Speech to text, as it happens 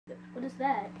What is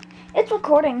that? It's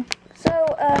recording.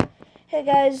 So, hey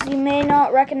guys, you may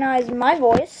not recognize my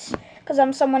voice because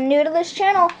I'm someone new to this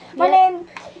channel. My name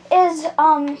is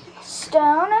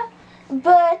Stone,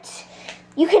 but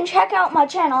you can check out my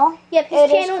channel. Yep,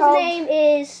 his channel's name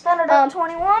is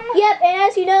Thunder21. Yep, and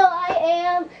as you know, I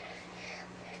am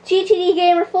GTD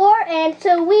Gamer 4, and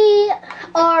so we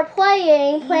are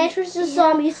playing Plants vs.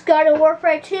 Zombies Garden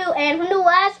Warfare 2, and from the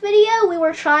last video, we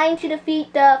were trying to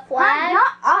defeat the flag.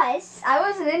 Not us. I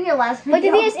wasn't in your last video. But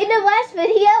the thing is, in the last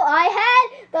video, I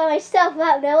had by myself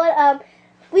without knowing.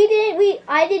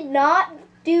 I did not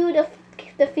do the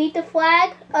defeat the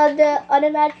flag of the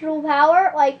unimaginable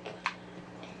power. Like,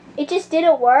 it just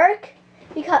didn't work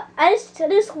because I just don't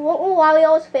know why we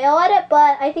always fail at it.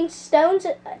 But I think Stone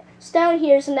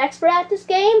here is an expert at this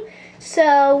game,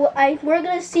 so we're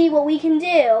gonna see what we can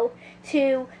do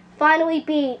to finally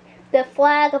beat the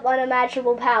flag of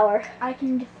unimaginable power. I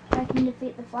can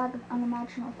defeat the flag of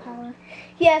unimaginable power.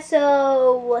 Yeah,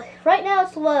 so right now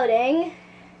it's loading.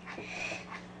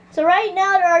 So right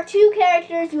now there are two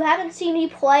characters you haven't seen me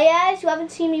play as. You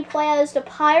haven't seen me play as the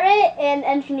pirate and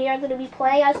engineer. I'm going to be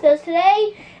playing as those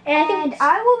today. And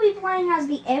I will be playing as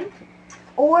the imp,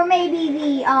 or maybe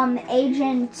the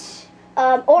agent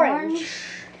Orange.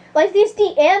 Like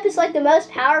the imp is like the most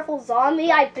powerful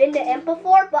zombie. I've been the imp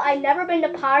before, but I've never been the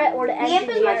pirate or the engineer. The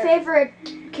imp is my favorite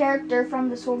character from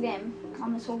this whole game.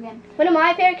 One of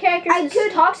my favorite characters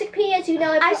is Toxic P, as you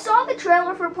know. I saw the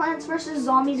trailer for Plants vs.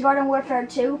 Zombies Garden Warfare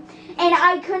 2, and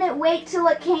I couldn't wait till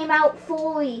it came out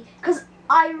fully, because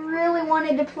I really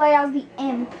wanted to play as the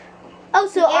imp. Oh,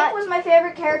 so the imp was my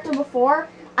favorite character before.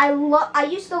 I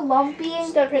used to love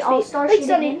being the all-star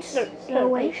shooting. I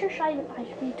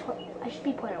should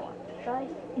be player 1. Should I?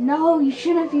 No, you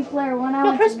shouldn't be player 1.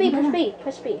 No, press B.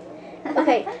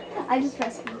 Okay. I just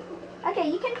pressed B. Okay,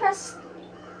 you can press.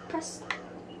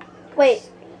 Wait,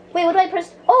 what do I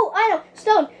press? Oh, I know.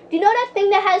 Stone, do you know that thing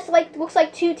that has looks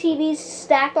like two TVs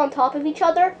stacked on top of each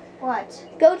other? What?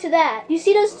 Go to that. You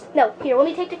see those? No, here, let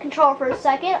me take the controller for a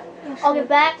second. Yeah, sure. I'll get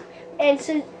back. And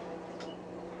so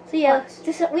yeah,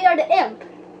 we are the imp.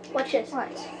 Watch this.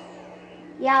 What?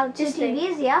 Yeah, two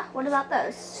TVs, yeah. What about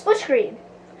those? Split screen.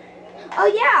 Oh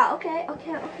yeah, okay.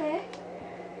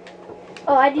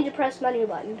 Oh, I need to press menu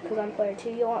button because I'm player 2.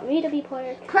 You want me to be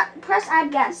player 2? Press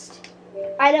add guest.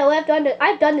 I know, I've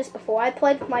done this before. I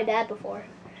played with my dad before.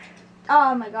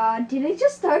 Oh my god, did it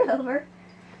just start over?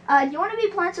 Do you want to be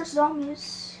Plants or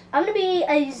Zombies? I'm going to be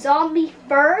a zombie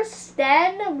first,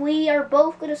 then we are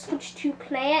both going to switch to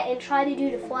plant and try to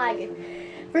do the flag.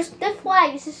 First, the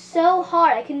flag, this is so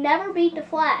hard. I can never beat the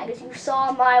flag, as you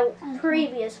saw in my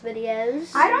previous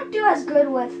videos. I don't do as good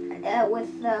with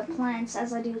the plants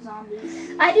as I do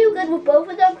zombies. I do good with both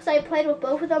of them because I played with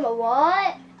both of them a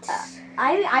lot.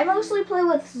 I mostly play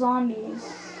with zombies,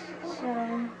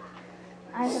 so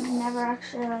I have never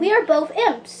actually. We are both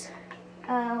imps.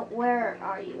 Where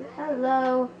are you?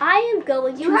 Hello. I am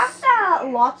going to. You have the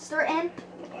lobster imp,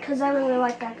 because I really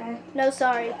like that guy. No,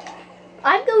 sorry.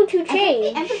 I'm going to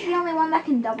change. I think the imp is the only one that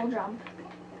can double jump.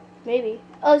 Maybe.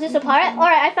 Oh, is this a pirate? All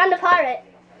right, I found a pirate.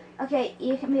 Okay,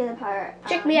 you can be the pirate.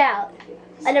 Check me out.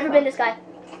 I've never been this guy.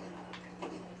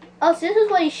 Oh, so this is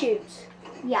what he shoots.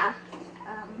 Yeah.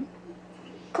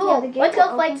 Cool. Yeah, let's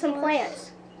go fight some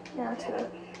plants. Yeah, let's go.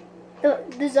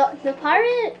 The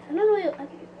pirate. I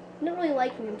don't really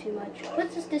like him too much.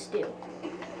 What does this do?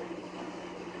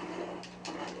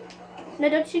 No,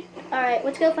 don't shoot. All right,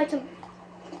 let's go fight some.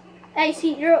 Hey,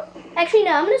 see, you're actually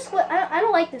no. I'm gonna switch. I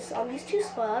don't like this song. He's too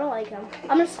slow. I don't like him.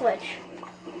 I'm gonna switch.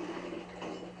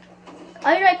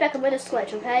 I'll be right back. I'm gonna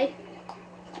switch. Okay.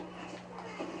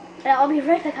 And I'll be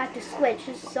right back. I have to switch.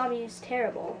 This zombie is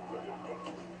terrible.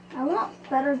 I want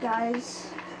better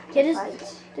guys. Yeah,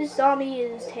 this zombie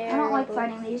is terrible. I don't like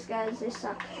fighting these guys. They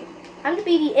suck. I'm gonna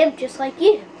be the imp just like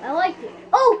you. I like it.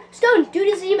 Oh, Stone, do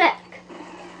the Z-Mac.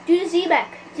 Do the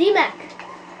Z-Mac. Z-Mac.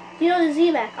 You know the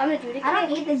Z-Mac. I'm gonna do it again. I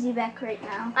don't need the Z-Mac right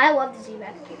now. I love the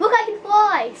Z-Mac. Look, I can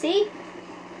fly. See?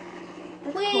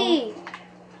 That's Whee! Cool.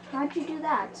 How'd you do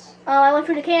that? I went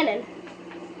for the cannon.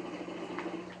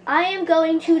 I am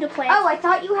going to the plant. Oh, I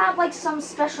thought you had like some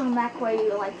special mech where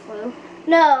you like flew.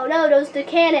 No, those the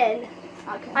cannon.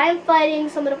 Okay. I am fighting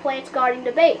some of the plants guarding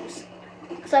the base.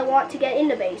 Because I want to get in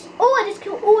the base. Oh, I just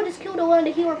killed one of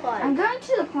the healer flies. I'm going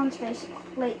to the plants base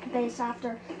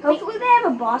after. Hopefully they have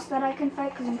a boss that I can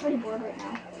fight because I'm pretty bored right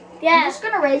now. Yeah. I'm just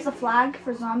gonna raise the flag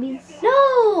for zombies. No,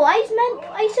 I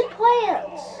said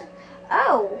plants.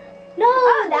 Oh. No.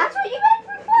 Oh, that's what you meant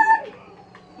for flag?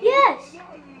 Yes.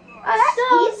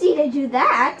 Oh, that's easy to do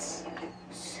that.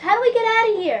 How do we get out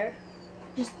of here?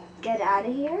 Just get out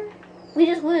of here. We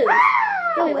just lose. Ah!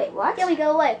 Wait, what? Yeah, we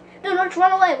go away. No, just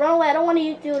run away. Run away. I don't want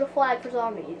you to do the flag for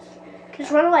zombies.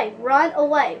 Just run away. Run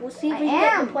away. We'll see if we can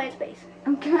get to the plant space.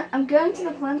 I'm going to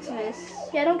the plant space.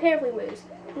 Yeah, I don't care if we lose.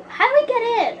 How do we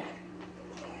get in?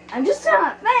 I'm just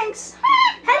thanks.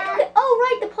 How do we,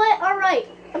 oh, right, the plant. All right.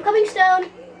 I'm coming, Stone.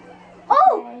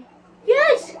 Oh, Okay.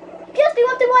 yes. Yes, they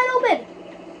left it wide open.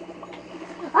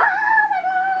 Oh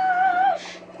my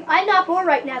gosh! I'm not bored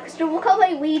right now because look how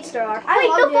many weeds there are. I Wait,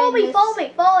 love no, follow doing me, this. follow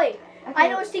me, follow me. Okay. I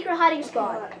know a secret hiding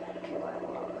spot. Okay,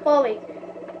 what? Follow me.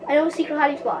 I know a secret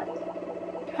hiding spot.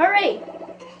 Hurry.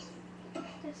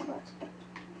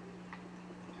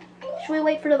 Should we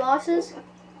wait for the bosses?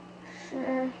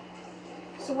 Sure.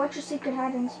 So what's your secret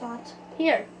hiding spot?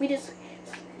 Here,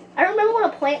 I remember when a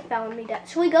plant found me.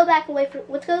 Should we go back and wait for?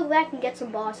 Let's go back and get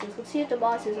some bosses. Let's see if the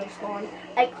bosses are spawned.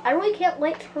 I really can't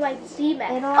wait for my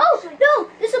Z-Max. It'll Oh actually- no!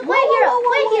 This is a plant hero.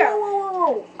 Plant hero.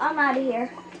 Whoa. I'm out of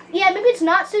here. Yeah, maybe it's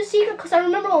not so secret because I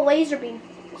remember a laser beam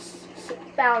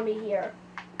found me here.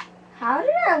 How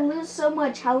did I lose so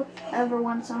much health over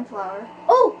one sunflower?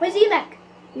 Oh, my Z-Max.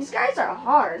 These guys are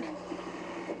hard.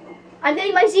 I'm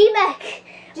getting my Z-Max.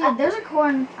 Dude, there's a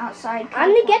corn outside. I'm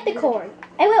gonna get the corn.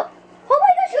 I will. Oh my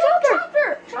gosh,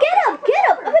 Chopper! Get him! Get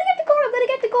him! I'm gonna get the corn. I'm gonna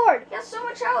get the corn. He has so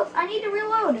much health. I need to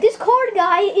reload. This corn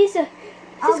guy is a.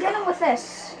 I'll get him with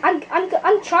this. I'm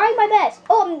trying my best.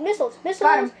 Oh, missiles, Got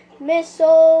missiles, him.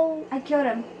 missile. I killed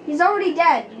him. He's already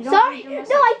dead. You don't Sorry, need to no,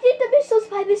 missile. I did the missiles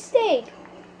by mistake.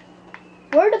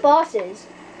 Where are the bosses?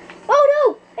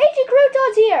 Oh no, Agent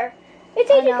Crouton's here. It's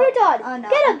Oh, Agent no. Crouton. Oh, no.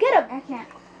 Get him, get him. I can't.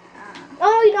 Oh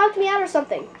no, he knocked me out or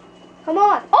something. Come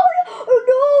on.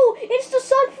 Oh no, it's the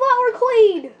Sunflower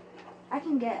Queen. I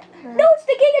can get her. No, it's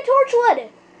the Giga Torchwood.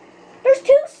 There's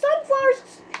 2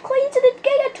 Sunflowers Queens in the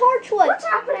Giga Torchwood. What's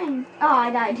happening? Oh,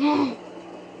 I died.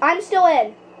 I'm still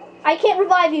in. I can't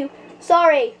revive you.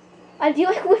 Sorry. I'm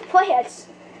dealing with plants.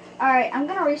 Alright, I'm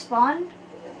gonna respawn.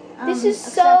 This is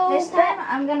except so This time, bad.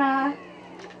 I'm gonna.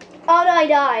 Oh no, I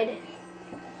died.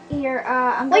 Here,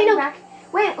 I'm Wait, going no. back.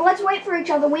 Wait, let's wait for each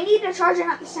other. We need to charge in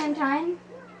at the same time.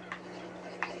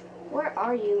 Where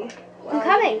are you? Where I'm are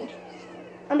coming.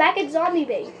 I'm back at Zombie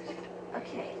Base. you?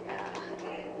 Okay,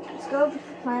 let's go over to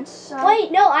the plants. So.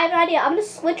 Wait, no, I have an idea. I'm gonna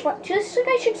switch. Just think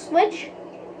I should switch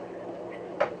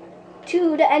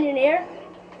to the engineer.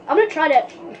 I'm gonna try that.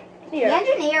 The Here.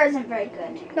 engineer isn't very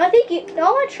good. No, I think you. No,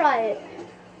 I wanna try it.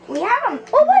 We have him.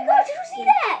 Oh my gosh! Did you see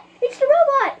that? It's the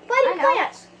robot fighting I know.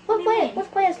 plants. What What do you plant? mean?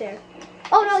 What plant's there?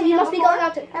 Oh no, Seen he him must be before? going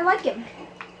out to. I like him.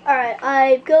 All right,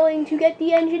 I'm going to get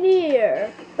the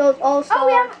engineer. Those all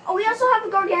Oh, we also have a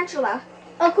gargantula.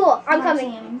 Oh, cool. I'm on our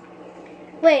coming. team.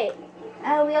 Wait.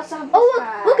 We also have. Oh, this look!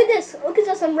 guy. Look at this! Look at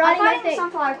this! I'm I'm riding my fighting the thing.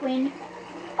 sunflower queen.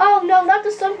 Oh no, not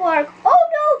the sunflower! Oh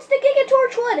no, it's the Giga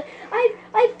Torchwood!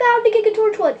 I found the Giga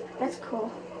Torchwood. That's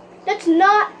cool. That's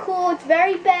not cool. It's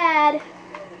very bad.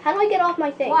 How do I get off my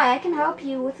thing? Why? I can help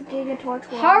you with the Giga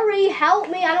Torchwood. Hurry, help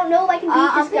me! I don't know if I can beat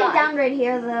I'm this getting guy. down right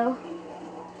here though.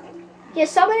 Yeah,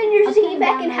 someone in your I'm getting Z-Mac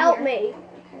down can right help here. me.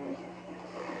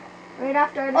 Right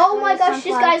after. I Oh destroy my the gosh, this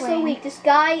sunflower guy's so queen. weak. This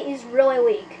guy is really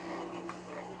weak.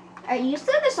 You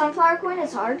said the sunflower queen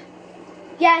is hard.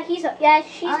 Yeah, she's Oh,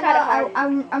 kind no, of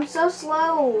hard. I'm so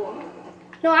slow.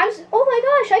 No, oh my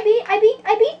gosh, I beat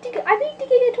the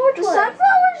Giga The Torchwood.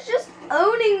 sunflower's just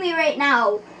owning me right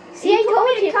now. See, I told told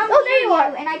me to you. come Oh, there near you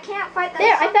are. and I can't fight that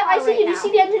There, I sunflower see you. right Do you now.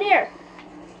 see the engineer?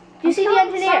 Do you I'm see the killing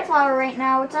engineer? sunflower right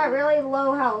now. It's at really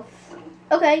low health.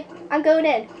 Okay, I'm going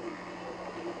in.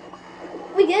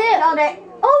 We did it. Killed it.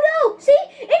 Oh no! See,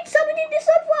 it's summoning the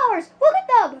sunflowers. Look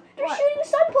at them. They're What? shooting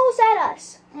sun pulse at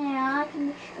us. Yeah, I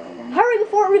can destroy them. Hurry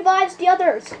before it revives the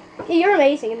others. Yeah, you're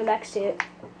amazing in the mech suit.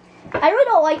 I really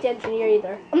don't like the engineer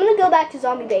either. I'm gonna go back to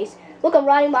Zombie Base. Look, I'm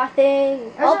riding my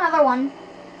thing. There's Oh, another one.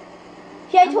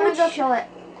 yeah, I I'm told gonna you. go kill it.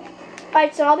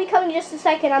 Alright, so I'll be coming in just a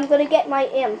second. I'm gonna get my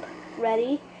imp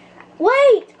ready.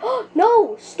 Wait!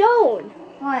 No, Stone.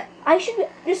 What? I should.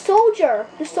 The soldier.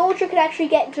 The soldier can actually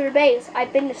get into the base.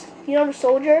 I've been. You know the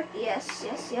soldier. Yes.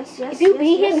 If you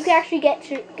beat him, you can actually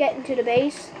get into the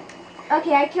base.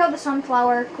 Okay, I killed the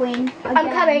sunflower queen again I'm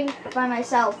coming. by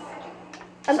myself.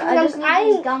 I'm So coming. I just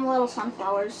need these dumb little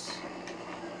sunflowers.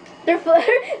 They're fighting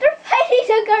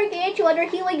the gargantuan. They're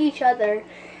healing each other.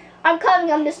 I'm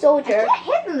coming. I'm the I soldier. can't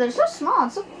hit them. They're so small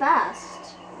and so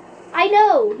fast. I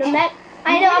know the mech.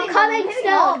 I know. I'm coming. I'm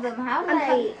hitting all of Stone. them. How did I'm I?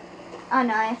 coming. Oh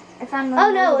no! I found.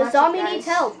 Oh no! A lots of zombie guys. needs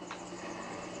help.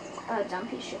 Oh, dumb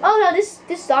piece of shit. Oh no!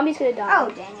 This zombie's gonna die. Oh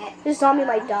dang it! This zombie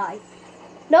might die.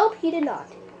 Nope, he did not.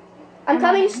 I'm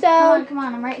coming, running. Stone. Come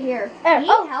on! I'm right here. There, Need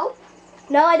oh. help?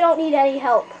 No, I don't need any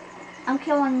help. I'm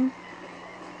killing.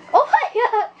 Oh my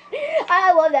god!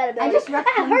 I love that ability. I just wrecked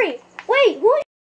him. Hurry! Wait, who